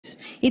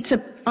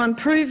I'm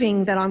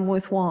proving that I'm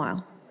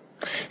worthwhile.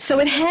 So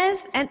it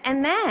has,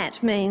 and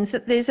that means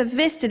that there's a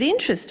vested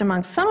interest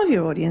amongst some of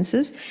your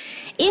audiences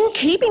in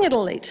keeping it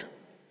elite,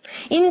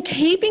 in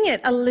keeping it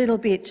a little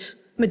bit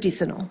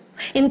medicinal,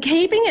 in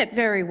keeping it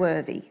very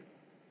worthy.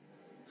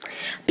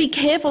 Be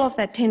careful of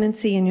that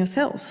tendency in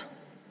yourselves,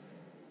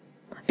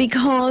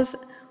 because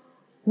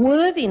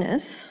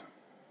worthiness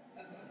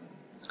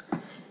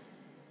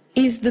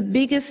is the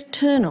biggest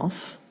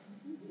turn-off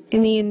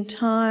in the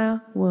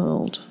entire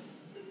world.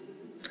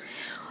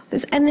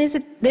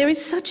 There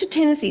is such a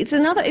tendency. It's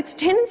a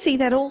tendency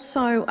that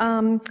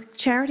also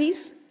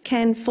charities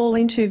can fall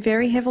into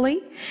very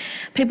heavily.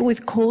 People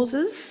with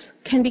causes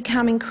can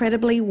become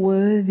incredibly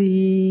worthy.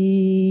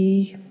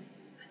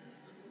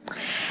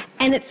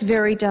 And it's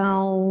very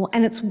dull.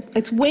 And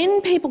it's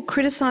when people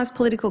criticise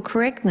political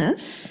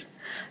correctness,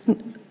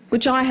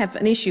 which I have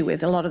an issue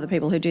with, a lot of the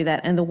people who do that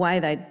and the way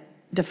they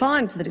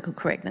define political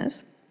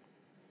correctness,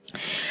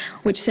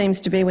 which seems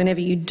to be whenever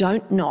you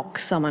don't knock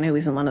someone who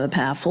isn't one of the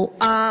powerful.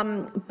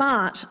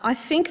 But I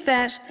think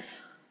that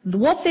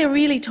what they're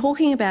really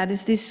talking about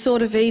is this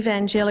sort of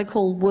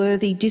evangelical,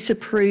 worthy,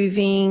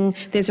 disapproving,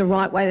 there's a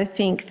right way to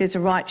think, there's a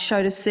right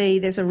show to see,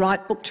 there's a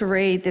right book to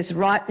read, there's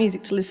right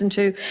music to listen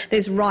to,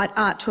 there's right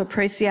art to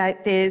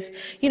appreciate, there's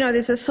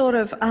a sort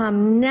of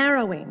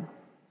narrowing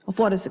of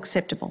what is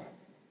acceptable.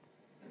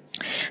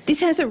 This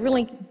has a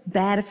really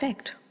bad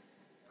effect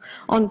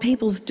on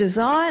people's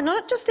desire,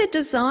 not just their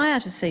desire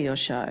to see your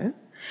show,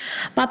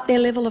 but their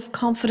level of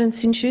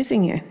confidence in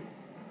choosing you.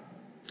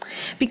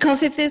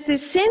 Because if there's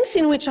this sense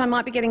in which I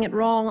might be getting it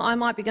wrong, I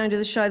might be going to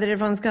the show that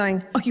everyone's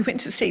going, oh, you went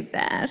to see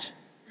that,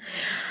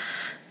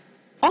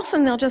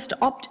 often they'll just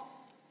opt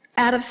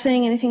out of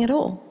seeing anything at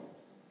all.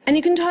 And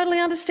you can totally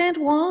understand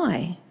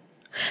why.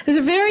 There's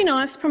a very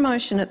nice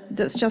promotion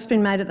that's just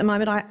been made at the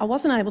moment. I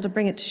wasn't able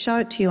to show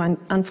it to you,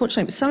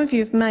 unfortunately, but some of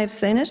you may have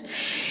seen it.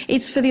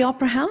 It's for the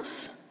Opera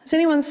House. Has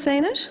anyone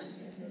seen it?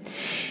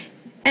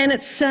 And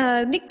it's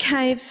Nick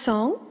Cave's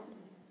song,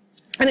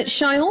 and it's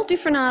showing all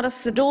different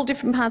artists at all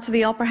different parts of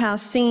the Opera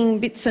House singing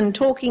bits and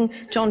talking.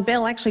 John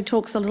Bell actually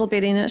talks a little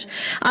bit in it.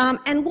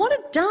 And what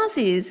it does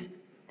is,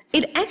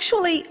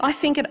 I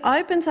think it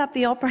opens up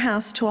the Opera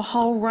House to a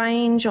whole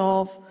range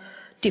of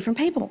different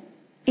people.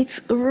 It's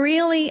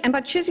really, and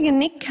by choosing a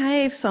Nick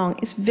Cave song,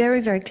 it's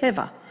very, very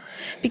clever,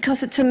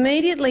 because it's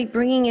immediately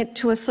bringing it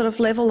to a sort of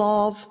level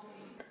of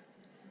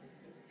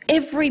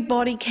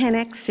everybody can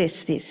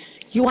access this.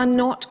 You are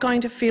not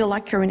going to feel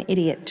like you're an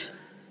idiot.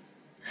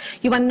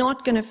 You are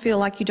not going to feel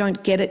like you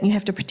don't get it and you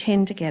have to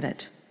pretend to get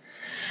it.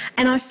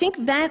 And I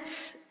think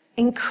that's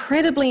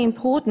incredibly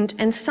important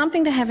and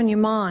something to have in your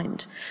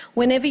mind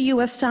whenever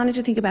you are starting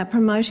to think about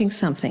promoting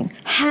something.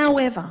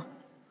 However,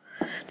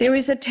 there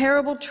is a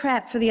terrible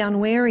trap for the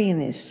unwary in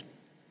this.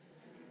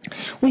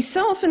 We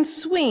so often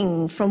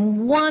swing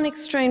from one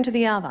extreme to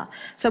the other.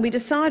 So we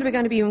decide we're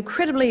going to be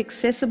incredibly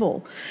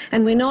accessible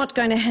and we're not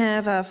going to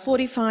have a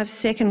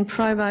 45-second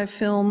promo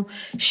film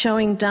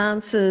showing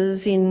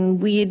dancers in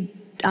weird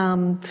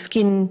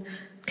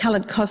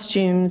skin-coloured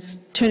costumes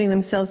turning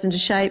themselves into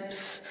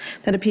shapes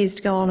that appears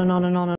to go on and on and on.